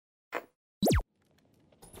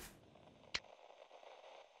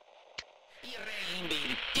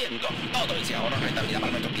100%. Todo ese ahorro en rentabilidad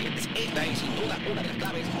para nuestros clientes. Esta es sin duda una de las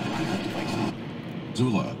claves para nuestro éxito.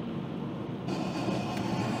 Zula.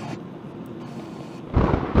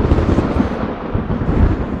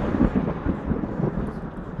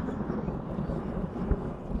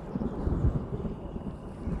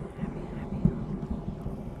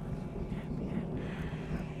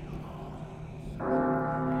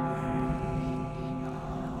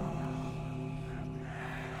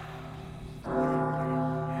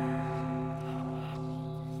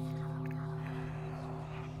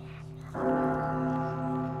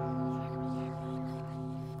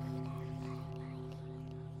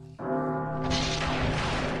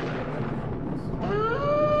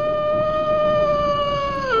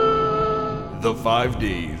 The 5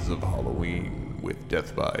 Days of Halloween with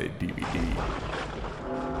Death by DVD.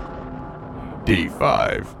 Day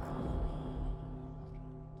 5.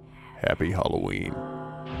 Happy Halloween.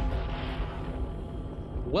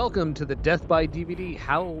 Welcome to the Death by DVD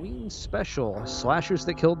Halloween special, slashers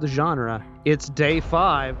that killed the genre. It's day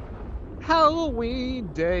 5,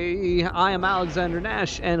 Halloween Day. I am Alexander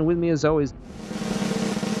Nash, and with me as always,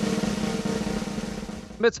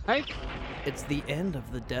 it's Hank. It's the end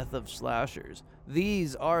of the death of slashers.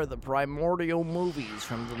 These are the primordial movies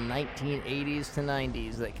from the 1980s to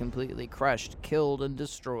 90s that completely crushed, killed, and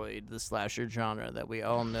destroyed the slasher genre that we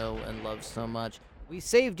all know and love so much. We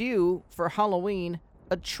saved you, for Halloween,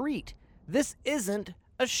 a treat. This isn't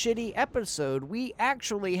a shitty episode. We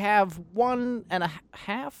actually have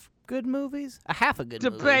 1.5 good movies? A half a good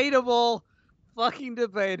movie. Debatable. Fucking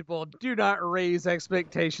debatable. Do not raise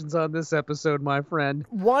expectations on this episode, my friend.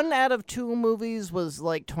 1 out of 2 movies was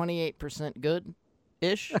like 28%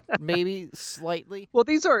 good-ish, maybe slightly. Well,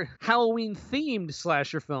 these are Halloween-themed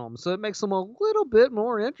slasher films, so it makes them a little bit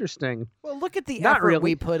more interesting. Well, look at the Not effort really.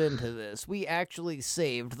 we put into this. We actually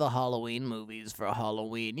saved the Halloween movies for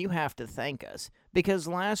Halloween. You have to thank us. Because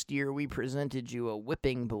last year we presented you a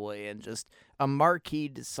whipping boy and just a Marquis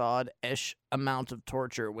de Sade-ish amount of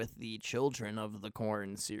torture with the Children of the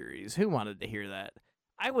Corn series. Who wanted to hear that?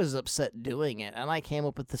 I was upset doing it, and I came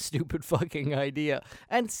up with the stupid fucking idea.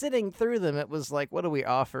 And sitting through them, it was like, what are we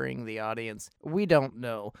offering the audience? We don't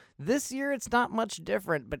know. This year, it's not much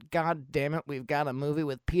different, but god damn it, we've got a movie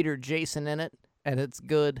with Peter Jason in it, and it's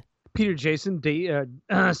good. Peter Jason,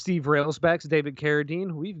 Steve Railsbacks, David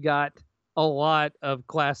Carradine. We've got a lot of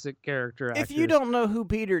classic character actors. If you don't know who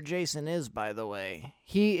Peter Jason is, by the way,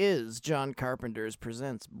 he is John Carpenter's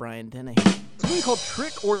Presents Brian Dennehy. It's a movie called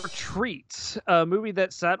Trick or Treat, a movie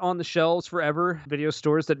that sat on the shelves forever, video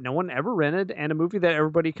stores that no one ever rented, and a movie that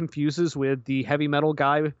everybody confuses with the Heavy Metal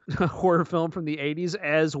Guy horror film from the 80s,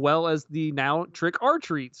 as well as the now Trick or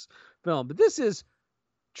Treats film. But this is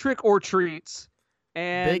Trick or Treats,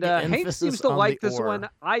 and Big Hank emphasis seems to on like the this or. one.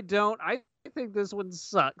 I don't. I think this one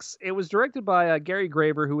sucks. It was directed by Gary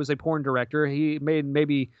Graver, who was a porn director. He made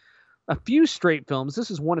maybe a few straight films. This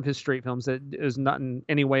is one of his straight films that is not in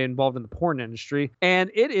any way involved in the porn industry. And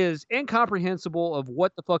it is incomprehensible of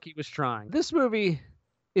what the fuck he was trying. This movie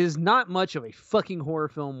is not much of a fucking horror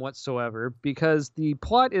film whatsoever, because the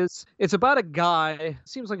plot is, it's about a guy,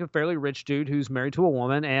 seems like a fairly rich dude who's married to a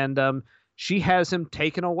woman, and she has him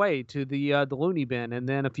taken away to the loony bin. And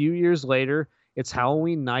then a few years later, it's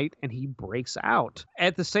Halloween night, and he breaks out.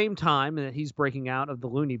 At the same time that he's breaking out of the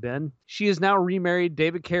loony bin, she is now remarried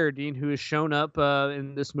David Carradine, who has shown up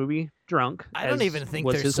in this movie drunk. I don't even think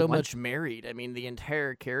was they're his so wife. much married. I mean, the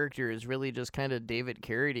entire character is really just kind of David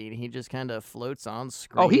Carradine. He just kind of floats on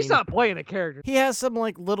screen. Oh, he's not playing a character. He has some,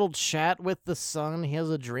 like, little chat with the son. He has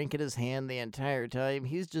a drink in his hand the entire time.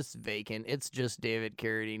 He's just vacant. It's just David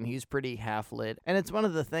Carradine. He's pretty half-lit. And it's one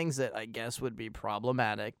of the things that I guess would be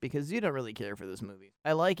problematic, because you don't really care for this movie.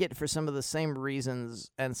 I like it for some of the same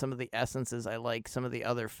reasons and some of the essences I like some of the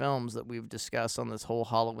other films that we've discussed on this whole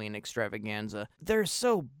Halloween extravaganza. They're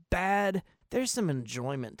so bad. There's some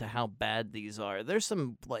enjoyment to how bad these are. There's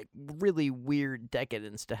some, like, really weird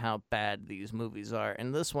decadence to how bad these movies are.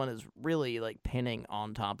 And this one is really, like, pinning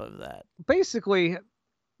on top of that. Basically,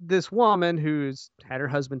 this woman who's had her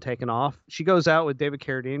husband taken off, she goes out with David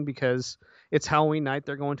Carradine because it's Halloween night.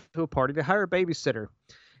 They're going to a party. They hire a babysitter.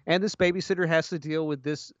 And this babysitter has to deal with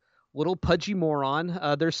this little pudgy moron.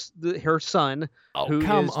 Her son, who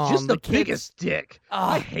come is on, just the the kid's- biggest dick.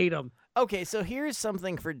 I hate him. Okay, so here's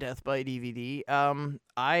something for Death by DVD.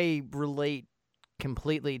 I relate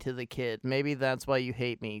completely to the kid. Maybe that's why you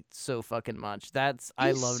hate me so fucking much. I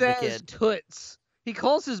love the He says kid. toots. He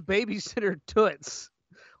calls his babysitter toots.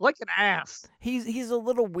 like an ass. He's a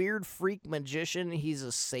little weird freak magician. He's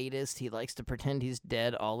a sadist. He likes to pretend he's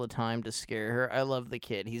dead all the time to scare her. I love the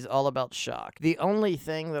kid. He's all about shock. The only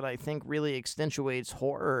thing that I think really accentuates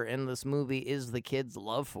horror in this movie is the kid's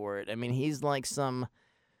love for it. I mean, he's like some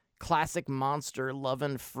classic monster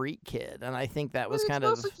loving freak kid, and I think that was kind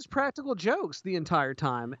of mostly just practical jokes the entire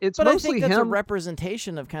time. It's but I mostly think that's a him.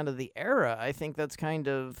 representation of kind of the era. I think that's kind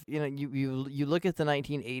of, you look at the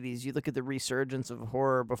 1980s, you look at the resurgence of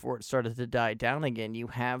horror before it started to die down again. You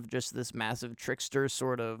have just this massive trickster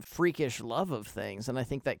sort of freakish love of things, and I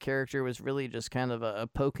think that character was really just kind of a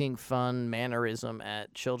poking fun mannerism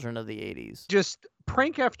at children of the 80s. Just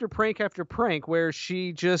prank after prank after prank where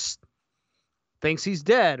she just thinks he's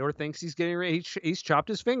dead or thinks he's getting ready. He's chopped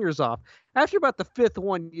his fingers off. After about the fifth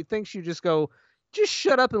one, you think she'd just go, just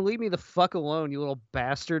shut up and leave me the fuck alone, you little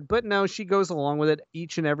bastard. But no, she goes along with it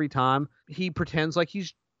each and every time. He pretends like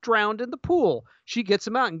he's drowned in the pool. She gets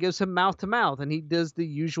him out and gives him mouth to mouth. And he does the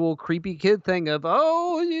usual creepy kid thing of,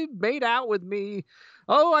 oh, you made out with me.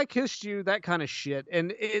 Oh, I kissed you. That kind of shit.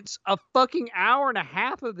 And it's a fucking hour and a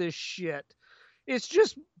half of this shit. It's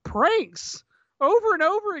just pranks over and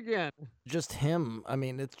over again. Just him. I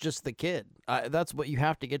mean, it's just the kid. That's what you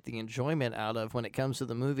have to get the enjoyment out of when it comes to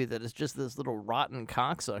the movie, that it's just this little rotten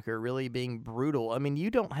cocksucker really being brutal. I mean, you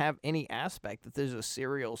don't have any aspect that there's a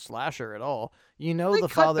serial slasher at all. You know, they the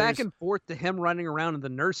cut father's back and forth to him running around in the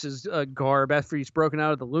nurse's garb after he's broken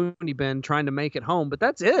out of the loony bin trying to make it home, but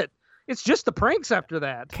that's it. It's just the pranks after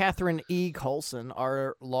that. Catherine E. Coulson,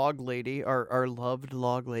 our log lady, our loved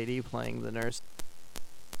log lady playing the nurse.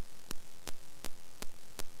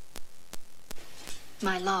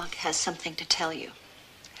 My log has something to tell you.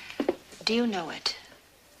 Do you know it?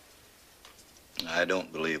 I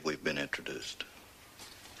don't believe we've been introduced.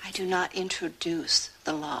 I do not introduce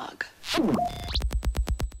the log.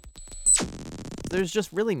 There's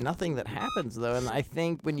just really nothing that happens, though, and I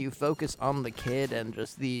think when you focus on the kid and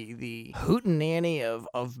just the hootenanny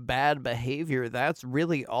of bad behavior, that's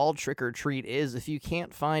really all Trick or Treat is. If you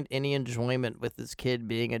can't find any enjoyment with this kid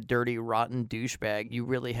being a dirty, rotten douchebag, you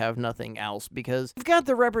really have nothing else, because you've got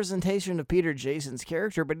the representation of Peter Jason's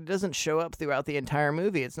character, but he doesn't show up throughout the entire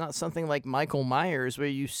movie. It's not something like Michael Myers where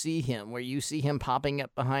you see him popping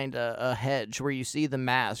up behind a hedge, where you see the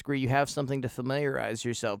mask, where you have something to familiarize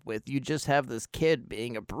yourself with. You just have this kid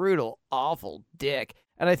being a brutal, awful dick.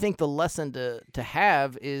 And I think the lesson to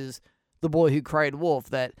have is The Boy Who Cried Wolf,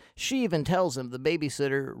 that she even tells him, the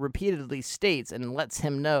babysitter repeatedly states and lets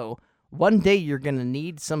him know, one day you're going to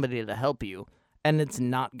need somebody to help you, and it's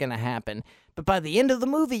not going to happen. But by the end of the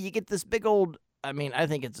movie, you get this big old, I mean, I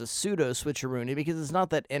think it's a pseudo switcheroony because it's not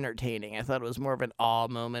that entertaining. I thought it was more of an awe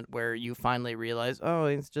moment where you finally realize, oh,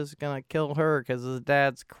 he's just going to kill her because his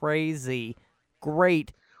dad's crazy.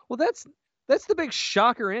 Great. Well, that's the big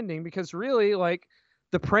shocker ending, because really, like,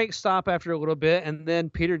 the pranks stop after a little bit, and then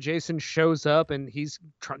Peter Jason shows up, and he's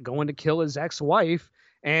going to kill his ex-wife,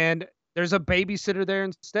 and there's a babysitter there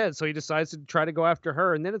instead, so he decides to try to go after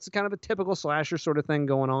her, and then it's kind of a typical slasher sort of thing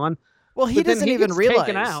going on. Well, he doesn't even realize.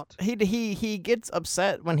 Taken out. He gets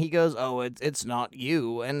upset when he goes, oh, it's not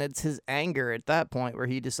you, and it's his anger at that point where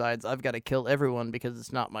he decides, I've got to kill everyone because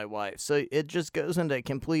it's not my wife. So it just goes into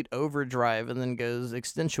complete overdrive and then goes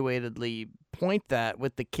accentuatedly point that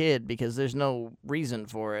with the kid because there's no reason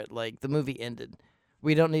for it. Like, the movie ended.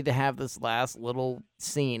 We don't need to have this last little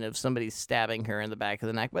scene of somebody stabbing her in the back of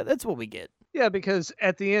the neck, but that's what we get. Yeah, because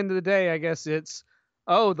at the end of the day, I guess it's,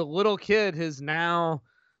 oh, the little kid has now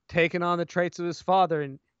taken on the traits of his father,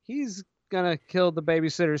 and he's gonna kill the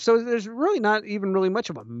babysitter. So there's really not even really much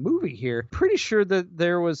of a movie here. Pretty sure that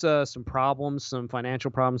there was some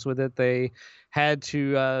financial problems with it. They had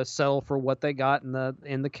to settle for what they got in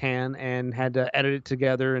the can and had to edit it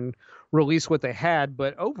together and release what they had.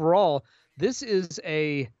 But overall, this is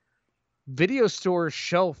a video store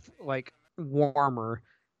shelf like warmer.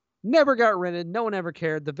 Never got rented. No one ever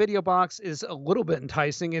cared. The video box is a little bit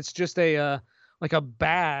enticing. It's just a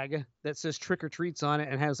bag that says Trick or Treats on it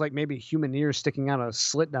and has like maybe a human ear sticking out a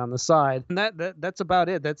slit down the side. And that's about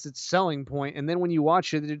it. That's its selling point. And then when you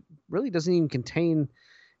watch it, it really doesn't even contain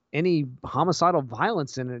any homicidal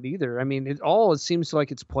violence in it either. I mean, it seems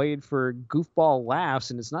like it's played for goofball laughs,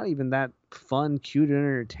 and it's not even that fun, cute, and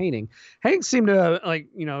entertaining. Hank seemed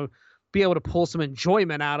to be able to pull some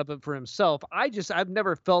enjoyment out of it for himself. I've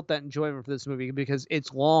never felt that enjoyment for this movie because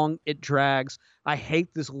it's long, it drags. I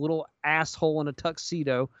hate this little asshole in a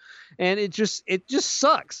tuxedo, and it just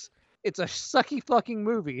sucks. It's a sucky fucking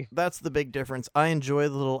movie. That's the big difference. I enjoy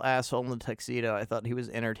the little asshole in the tuxedo. I thought he was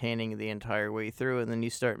entertaining the entire way through, and then you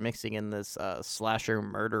start mixing in this slasher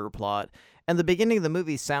murder plot, And the beginning of the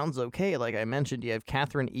movie sounds okay. Like I mentioned, you have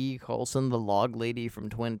Catherine E. Coulson, the log lady from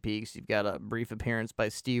Twin Peaks. You've got a brief appearance by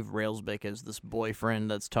Steve Railsback as this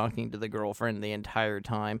boyfriend that's talking to the girlfriend the entire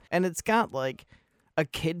time. And it's got like a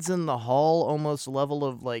Kids in the Hall almost level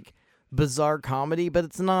of like bizarre comedy, but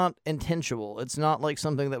it's not intentional. It's not like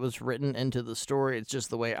something that was written into the story. It's just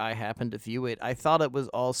the way I happen to view it. I thought it was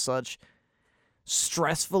all such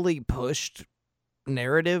stressfully pushed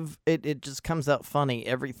narrative. It just comes out funny.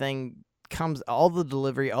 Everything comes, all the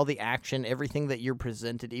delivery, all the action, everything that you're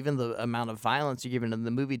presented, even the amount of violence you're given in the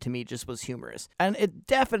movie, to me just was humorous. And it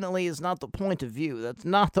definitely is not the point of view. That's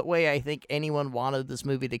not the way I think anyone wanted this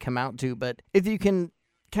movie to come out to. But if you can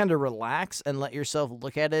kind of relax and let yourself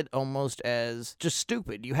look at it almost as just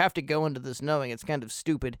stupid, you have to go into this knowing it's kind of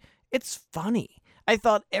stupid. It's funny. I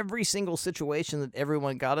thought every single situation that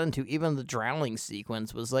everyone got into, even the drowning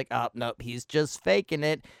sequence, was like, oh, nope, he's just faking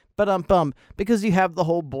it. But because you have the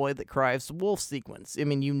whole boy that cries wolf sequence. I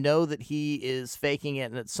mean, you know that he is faking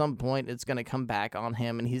it, and at some point it's going to come back on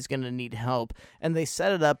him, and he's going to need help. And they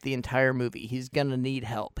set it up the entire movie. He's going to need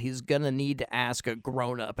help. He's going to need to ask a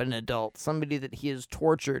grown-up, an adult, somebody that he has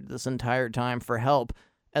tortured this entire time for help.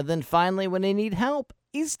 And then finally, when they need help,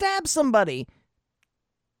 he stabs somebody.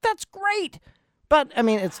 That's great. But, I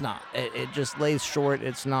mean, it's not. It just lays short.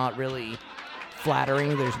 It's not really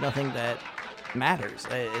flattering. There's nothing that matters.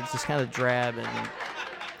 It's just kind of drab, and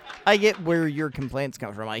I get where your complaints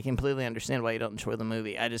come from. I completely understand why you don't enjoy the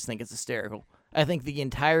movie. I just think it's hysterical. I think the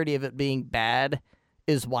entirety of it being bad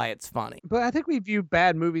is why it's funny. But I think we view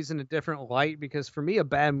bad movies in a different light, because for me, a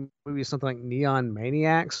bad movie is something like Neon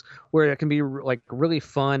Maniacs, where it can be like really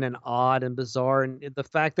fun and odd and bizarre. And the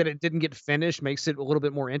fact that it didn't get finished makes it a little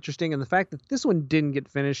bit more interesting. And the fact that this one didn't get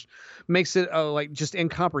finished makes it like just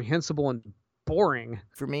incomprehensible and boring.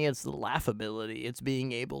 For me, it's the laughability. It's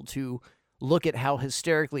being able to look at how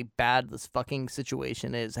hysterically bad this fucking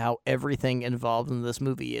situation is, how everything involved in this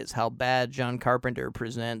movie is, how bad John Carpenter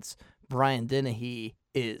presents Brian Dennehy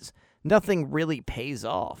is. Nothing really pays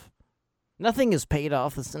off. Nothing is paid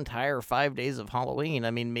off this entire 5 days of Halloween.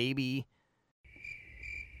 I mean, maybe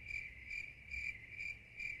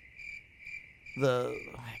I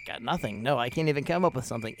got nothing. No, I can't even come up with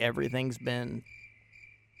something. Everything's been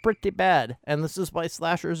pretty bad, and this is why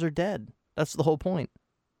slashers are dead. That's the whole point,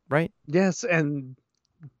 right? Yes, and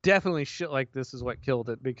definitely shit like this is what killed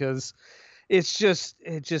it, because it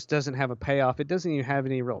just doesn't have a payoff. It doesn't even have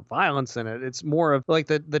any real violence in it. It's more of like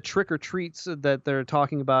the trick or treats that they're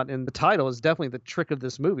talking about in the title is definitely the trick of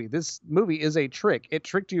this movie. This movie is a trick. It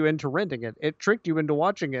tricked you into renting it. It tricked you into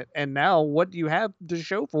watching it. And now what do you have to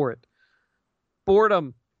show for it?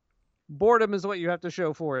 Boredom. Boredom is what you have to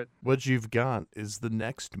show for it. What you've got is the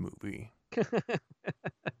next movie.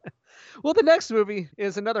 Well, the next movie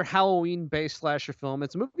is another Halloween-based slasher film.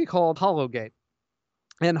 It's a movie called Hollowgate.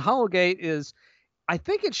 And Hollowgate is, I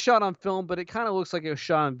think it's shot on film, but it kind of looks like it was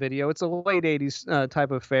shot on video. It's a late 80s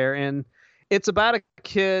type of affair, and it's about a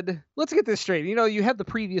kid. Let's get this straight. You know, you have the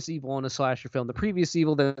previous evil in a slasher film, the previous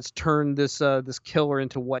evil that's turned this killer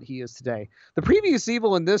into what he is today. The previous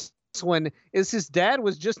evil in this one is his dad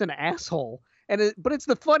was just an asshole. But it's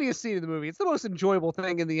the funniest scene of the movie. It's the most enjoyable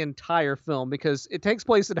thing in the entire film because it takes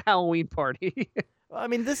place at a Halloween party. I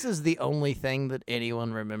mean, this is the only thing that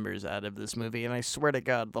anyone remembers out of this movie, and I swear to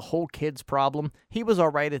God, the whole kid's problem, he was all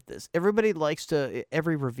right at this. Everybody likes to,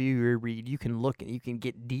 every review you read, you can look and you can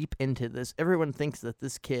get deep into this. Everyone thinks that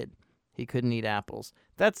this kid, he couldn't eat apples.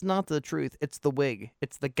 That's not the truth. It's the wig.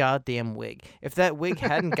 It's the goddamn wig. If that wig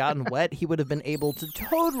hadn't gotten wet, he would have been able to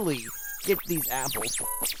totally get these apples.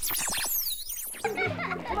 Come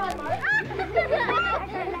on, Mark.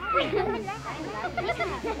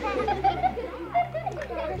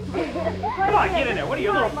 Come on, get in there. What are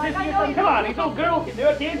you, a little sissy or something? Come on, these little girls can do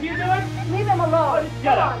it. Can't you do it? Leave him alone. Oh,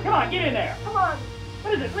 shut up. Come on, get in there. Come on.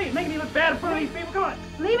 What is it? Please, making me look bad in front of these people. Come on.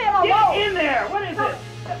 Leave him alone. Get in there. What is it?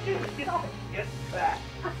 Get back.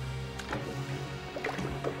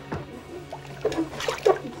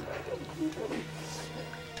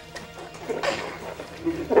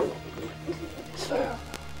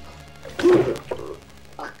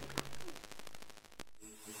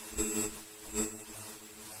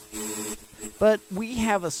 But we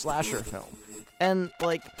have a slasher film. And,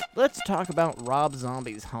 like, let's talk about Rob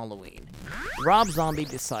Zombie's Halloween. Rob Zombie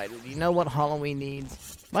decided, you know what Halloween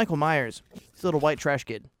needs? Michael Myers. He's a little white trash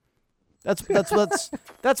kid. That's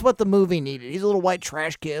what the movie needed. He's a little white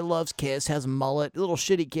trash kid, loves Kiss, has a mullet. A little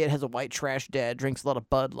shitty kid, has a white trash dad, drinks a lot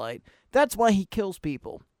of Bud Light. That's why he kills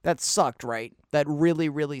people. That sucked, right? That really,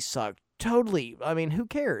 really sucked. Totally. I mean, who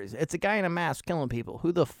cares? It's a guy in a mask killing people.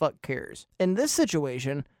 Who the fuck cares? In this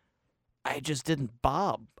situation, I just didn't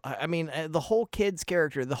bob. I mean, the whole kid's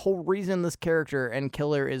character, the whole reason this character and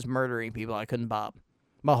killer is murdering people, I couldn't bob.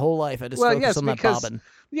 My whole life, I just focused on that bobbing.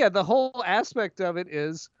 Yeah, the whole aspect of it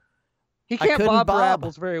is he can't bob for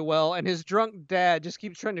apples very well, and his drunk dad just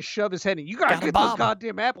keeps trying to shove his head in. You gotta get those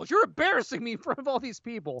goddamn apples. You're embarrassing me in front of all these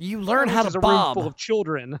people. You learn how to bob. A room full of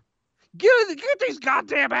children. Get these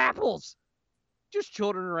goddamn apples. Just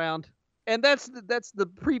children around. And that's the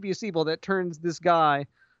previous evil that turns this guy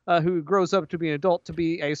who grows up to be an adult to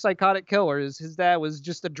be a psychotic killer. His dad was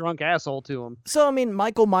just a drunk asshole to him. So, I mean,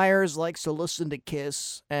 Michael Myers likes to listen to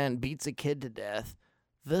Kiss and beats a kid to death.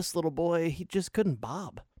 This little boy, he just couldn't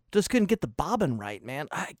bob. Just couldn't get the bobbing right, man.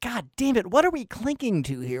 God damn it, what are we clinking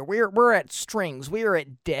to here? We're at strings. We are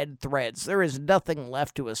at dead threads. There is nothing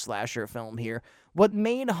left to a slasher film here. What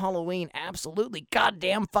made Halloween absolutely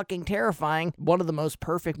goddamn fucking terrifying, one of the most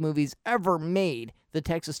perfect movies ever made, the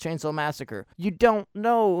Texas Chainsaw Massacre. You don't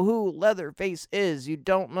know who Leatherface is. You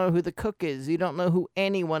don't know who the cook is. You don't know who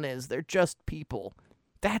anyone is. They're just people.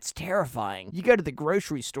 That's terrifying. You go to the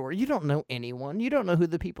grocery store, you don't know anyone. You don't know who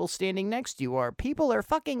the people standing next to you are. People are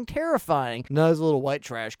fucking terrifying. No, he's a little white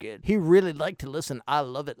trash kid. He really liked to listen I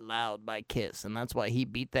Love It Loud by Kiss, and that's why he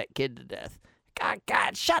beat that kid to death.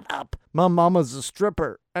 God, shut up. My mama's a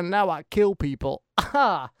stripper, and now I kill people.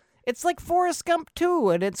 Ha! It's like Forrest Gump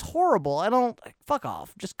 2, and it's horrible. Fuck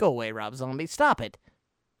off. Just go away, Rob Zombie. Stop it.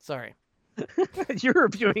 Sorry. You're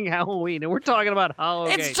reviewing Halloween, and we're talking about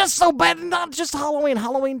Halloween. It's just so bad. Not just Halloween.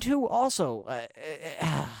 Halloween 2 also.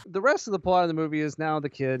 The rest of the plot of the movie is now the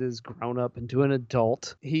kid is grown up into an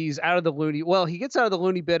adult. He's out of the loony. Well, he gets out of the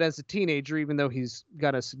loony bin as a teenager, even though he's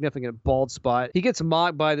got a significant bald spot. He gets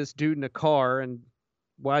mocked by this dude in a car, and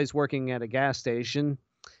while he's working at a gas station.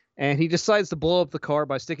 And he decides to blow up the car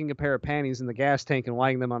by sticking a pair of panties in the gas tank and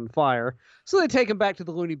lighting them on fire. So they take him back to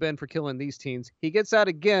the loony bin for killing these teens. He gets out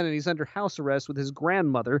again, and he's under house arrest with his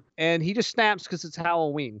grandmother. And he just snaps because it's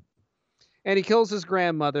Halloween. And he kills his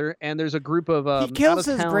grandmother, and there's a group of he kills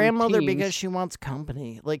his grandmother teens. Because she wants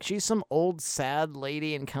company. Like, she's some old, sad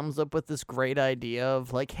lady and comes up with this great idea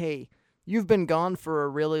of, like, hey, you've been gone for a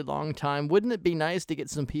really long time. Wouldn't it be nice to get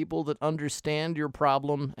some people that understand your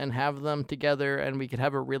problem and have them together and we could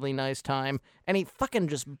have a really nice time? And he fucking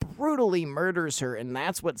just brutally murders her, and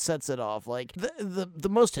that's what sets it off. Like, the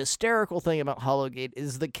most hysterical thing about Hollowgate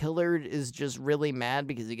is the killer is just really mad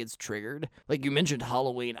because he gets triggered. Like, you mentioned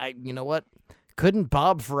Halloween. You know what? Couldn't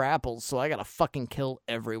bob for apples, so I gotta fucking kill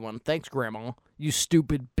everyone. Thanks, Grandma. You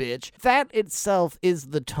stupid bitch. That itself is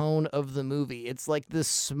the tone of the movie. It's like this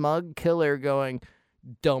smug killer going,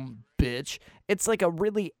 dumb bitch. It's like a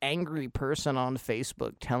really angry person on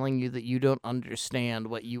Facebook telling you that you don't understand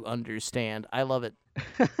what you understand. I love it.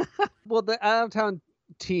 Well, the out-of-town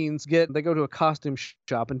teens they go to a costume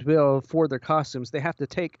shop, and to be able to afford their costumes, they have to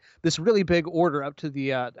take this really big order up to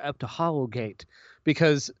Hollowgate.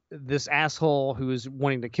 Because this asshole who is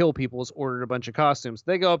wanting to kill people has ordered a bunch of costumes.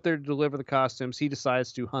 They go up there to deliver the costumes. He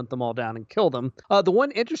decides to hunt them all down and kill them. The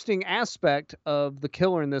one interesting aspect of the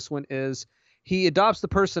killer in this one is he adopts the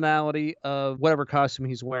personality of whatever costume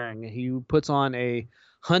he's wearing. He puts on a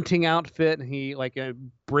hunting outfit, like a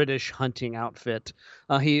British hunting outfit.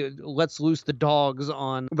 He lets loose the dogs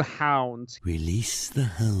on the hounds. Release the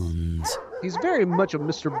hounds. He's very much a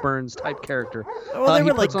Mr. Burns type character. Well, they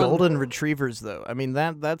were like golden retrievers, though. I mean,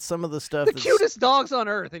 that's some of the stuff. The cutest dogs on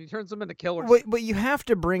earth, and he turns them into killers. What you have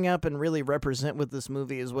to bring up and really represent with this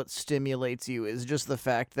movie is what stimulates you is just the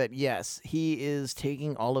fact that, yes, he is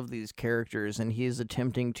taking all of these characters and he is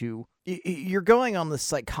attempting to... You're going on this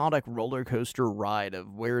psychotic roller coaster ride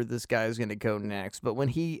of where this guy's going to go next, but when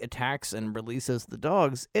he attacks and releases the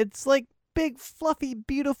dogs, it's like big, fluffy,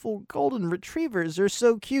 beautiful golden retrievers are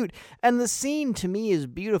so cute. And the scene to me is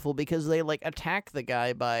beautiful because they like attack the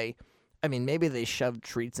guy by, I mean, maybe they shoved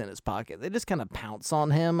treats in his pocket. They just kind of pounce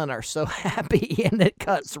on him and are so happy, and it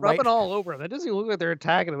cuts right. Rubbing all over him. That doesn't even look like they're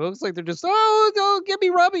attacking him. It looks like they're just, oh, give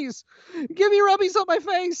me rubbies. Give me rubbies on my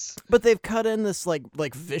face. But they've cut in this like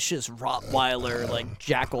vicious Rottweiler, like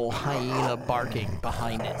jackal hyena barking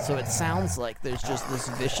behind it. So it sounds like there's just this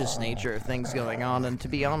vicious nature of things going on. And to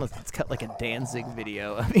be honest, it's cut like a Danzig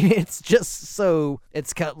video. I mean, it's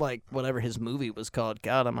cut like whatever his movie was called.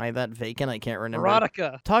 God, am I that vacant? I can't remember.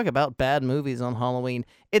 Erotica. Talk about bad movies on Halloween.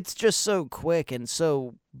 It's just so quick and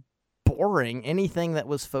so boring. Anything that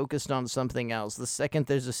was focused on something else, the second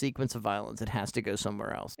there's a sequence of violence, it has to go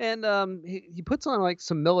somewhere else. And he puts on like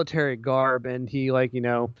some military garb, and he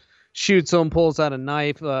shoots him, pulls out a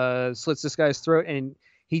knife, slits this guy's throat, and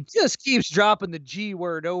He just keeps dropping the G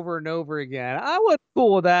word over and over again. I wasn't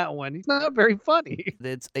cool with that one. He's not very funny.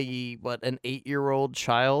 It's an 8-year-old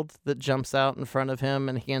child that jumps out in front of him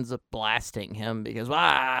and he ends up blasting him because,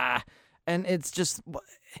 and it's just,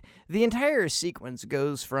 the entire sequence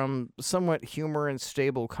goes from somewhat humor and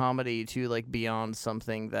stable comedy to like beyond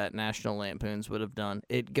something that National Lampoons would have done.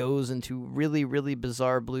 It goes into really, really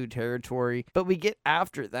bizarre blue territory. But we get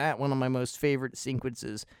after that, one of my most favorite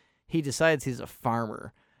sequences, he decides he's a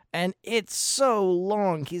farmer. And it's so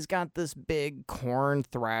long. He's got this big corn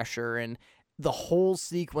thrasher, and the whole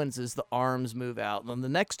sequence is the arms move out, then the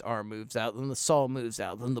next arm moves out, then the saw moves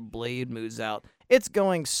out, then the blade moves out. It's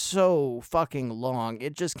going so fucking long.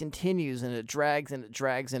 It just continues, and it drags, and it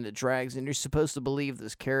drags, and it drags, and you're supposed to believe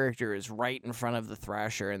this character is right in front of the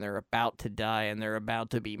thrasher, and they're about to die, and they're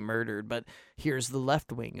about to be murdered, but here's the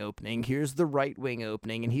left wing opening, here's the right wing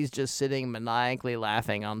opening, and he's just sitting maniacally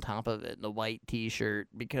laughing on top of it in a white t-shirt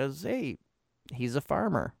because, hey, he's a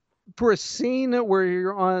farmer. For a scene where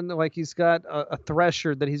you're on, like, he's got a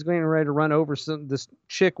thresher that he's going ready to run over this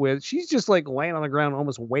chick with, she's just like laying on the ground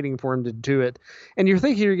almost waiting for him to do it, and you're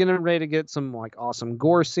thinking you're getting ready to get some like awesome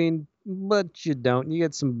gore scene, but you don't. You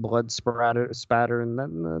get some blood spatter, and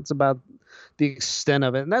that's about the extent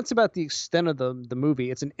of it. And that's about the extent of the movie.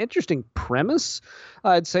 It's an interesting premise,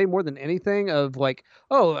 I'd say, more than anything, of like,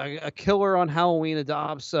 oh, a killer on Halloween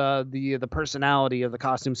adopts the personality of the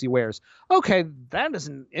costumes he wears. Okay, that is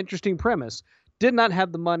an interesting premise. Did not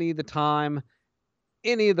have the money, the time,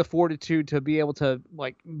 any of the fortitude to be able to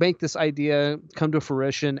like make this idea come to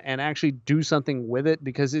fruition and actually do something with it,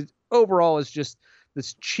 because it overall is just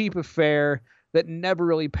this cheap affair that never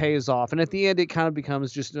really pays off. And at the end, it kind of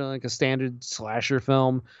becomes just like a standard slasher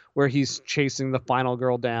film where he's chasing the final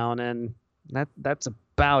girl down, and that's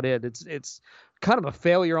about it. It's kind of a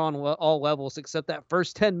failure on all levels, except that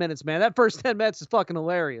first 10 minutes, man. That first 10 minutes is fucking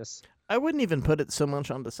hilarious. I wouldn't even put it so much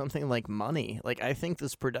onto something like money. Like, I think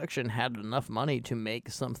this production had enough money to make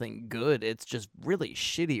something good. It's just really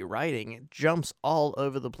shitty writing. It jumps all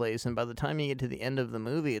over the place, and by the time you get to the end of the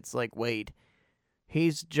movie, it's like, wait,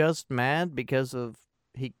 he's just mad because of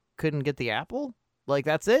he couldn't get the apple? Like,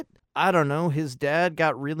 that's it? I don't know. His dad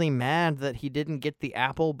got really mad that he didn't get the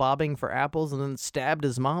apple bobbing for apples and then stabbed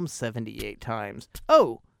his mom 78 times.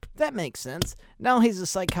 Oh, that makes sense. Now he's a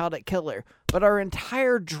psychotic killer. But our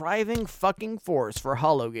entire driving fucking force for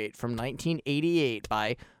Hollowgate from 1988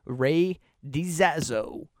 by Ray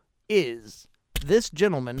DiZazzo is this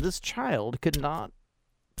gentleman, this child, could not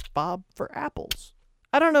bob for apples.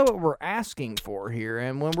 I don't know what we're asking for here,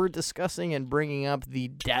 and when we're discussing and bringing up the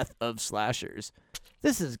death of slashers,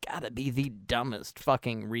 this has got to be the dumbest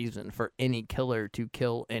fucking reason for any killer to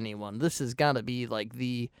kill anyone. This has got to be like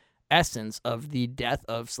the essence of the death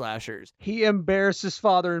of slashers. He embarrassed his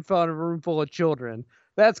father in front of a room full of children.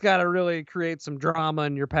 That's got to really create some drama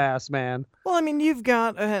in your past, man. Well, I mean, you've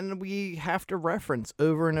got, and we have to reference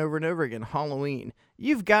over and over and over again, Halloween.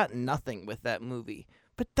 You've got nothing with that movie.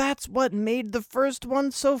 But that's what made the first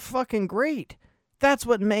one so fucking great. That's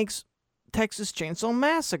what makes Texas Chainsaw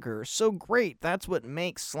Massacre so great. That's what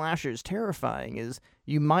makes slashers terrifying, is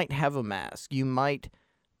you might have a mask. You might,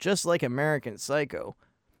 just like American Psycho,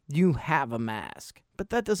 you have a mask.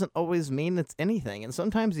 But that doesn't always mean it's anything. And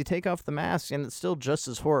sometimes you take off the mask and it's still just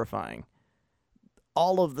as horrifying.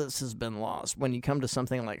 All of this has been lost. When you come to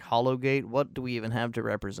something like Hollowgate, what do we even have to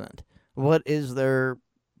represent? What is there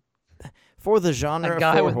for the genre? A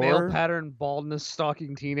guy for with horror? male pattern baldness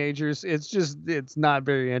stalking teenagers. It's not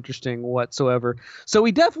very interesting whatsoever. So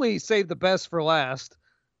we definitely saved the best for last.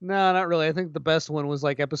 No, not really. I think the best one was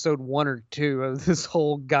like episode 1 or 2 of this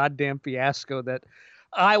whole goddamn fiasco that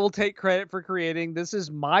I will take credit for creating. This is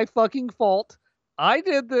my fucking fault. I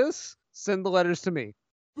did this. Send the letters to me.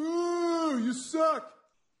 Boo! You suck!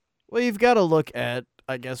 Well, you've got to look at,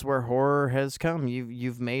 I guess, where horror has come.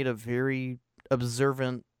 You've made a very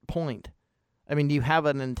observant point. I mean, you have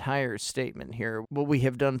an entire statement here. What we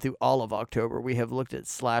have done through all of October, we have looked at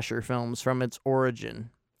slasher films from its origin.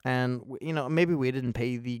 And, you know, maybe we didn't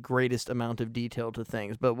pay the greatest amount of detail to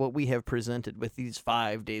things, but what we have presented with these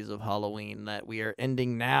 5 days of Halloween that we are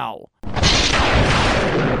ending now.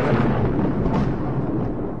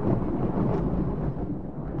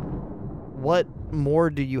 What more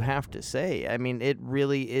do you have to say? I mean, it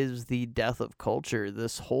really is the death of culture.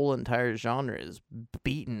 This whole entire genre is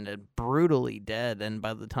beaten and brutally dead, and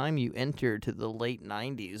by the time you enter to the late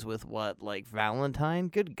 90s with what, like Valentine?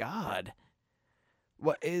 Good God.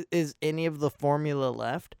 What is any of the formula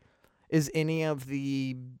left? Is any of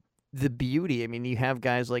the beauty? I mean, you have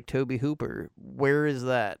guys like Tobe Hooper. Where is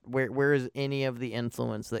that? Where is any of the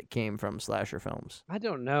influence that came from slasher films? I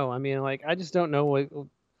don't know. I mean, like, I just don't know what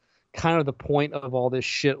kind of the point of all this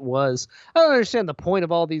shit was. I don't understand the point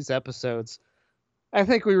of all these episodes. I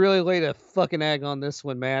think we really laid a fucking egg on this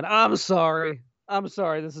one, man. I'm sorry.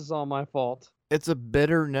 This is all my fault. It's a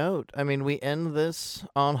bitter note. I mean, we end this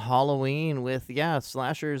on Halloween with,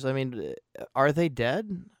 slashers. I mean, are they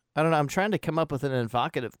dead? I don't know. I'm trying to come up with an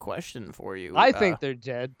evocative question for you. I think they're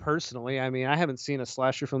dead, personally. I mean, I haven't seen a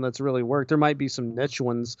slasher film that's really worked. There might be some niche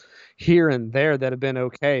ones here and there that have been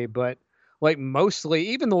okay, but like mostly,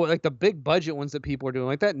 even the big budget ones that people are doing,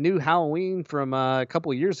 like that new Halloween from a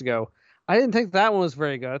couple of years ago, I didn't think that one was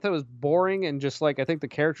very good. I thought it was boring and just like I think the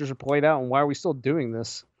characters are played out, and why are we still doing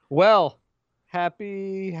this? Well,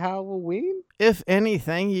 happy Halloween? If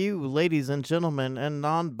anything, you ladies and gentlemen and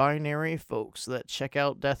non-binary folks that check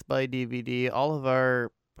out Death by DVD, all of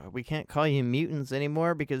our, we can't call you mutants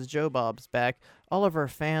anymore because Joe Bob's back, all of our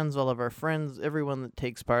fans, all of our friends, everyone that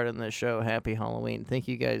takes part in this show, happy Halloween. Thank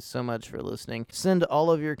you guys so much for listening. Send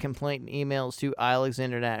all of your complaint emails to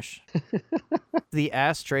Alexander Nash. The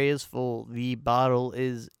ashtray is full. The bottle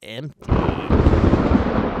is empty.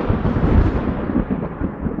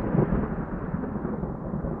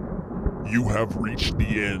 You have reached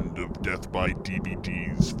the end of Death by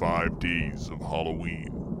DVD's 5 Days of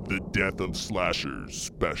Halloween, the Death of Slashers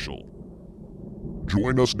special.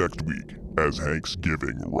 Join us next week as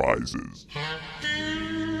Thanksgiving rises.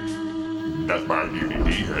 Death by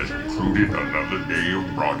DVD has included another day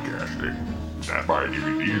of broadcasting. Death by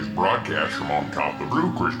DVD is broadcast from on top the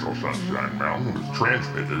Blue Crystal Sunshine Mountain with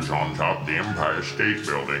transmitters on top the Empire State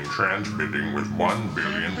Building, transmitting with 1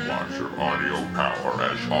 billion watts of audio power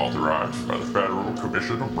as authorized by the Federal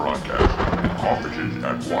Commission of Broadcasting in offices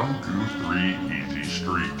at 123 Easy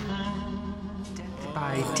Street. Death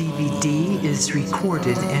by DVD is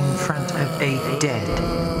recorded in front of a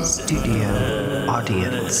dead studio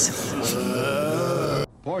audience.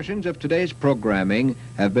 Portions of today's programming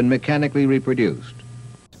have been mechanically reproduced.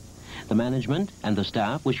 The management and the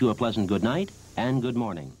staff wish you a pleasant good night and good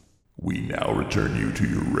morning. We now return you to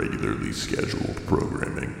your regularly scheduled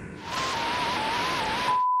programming.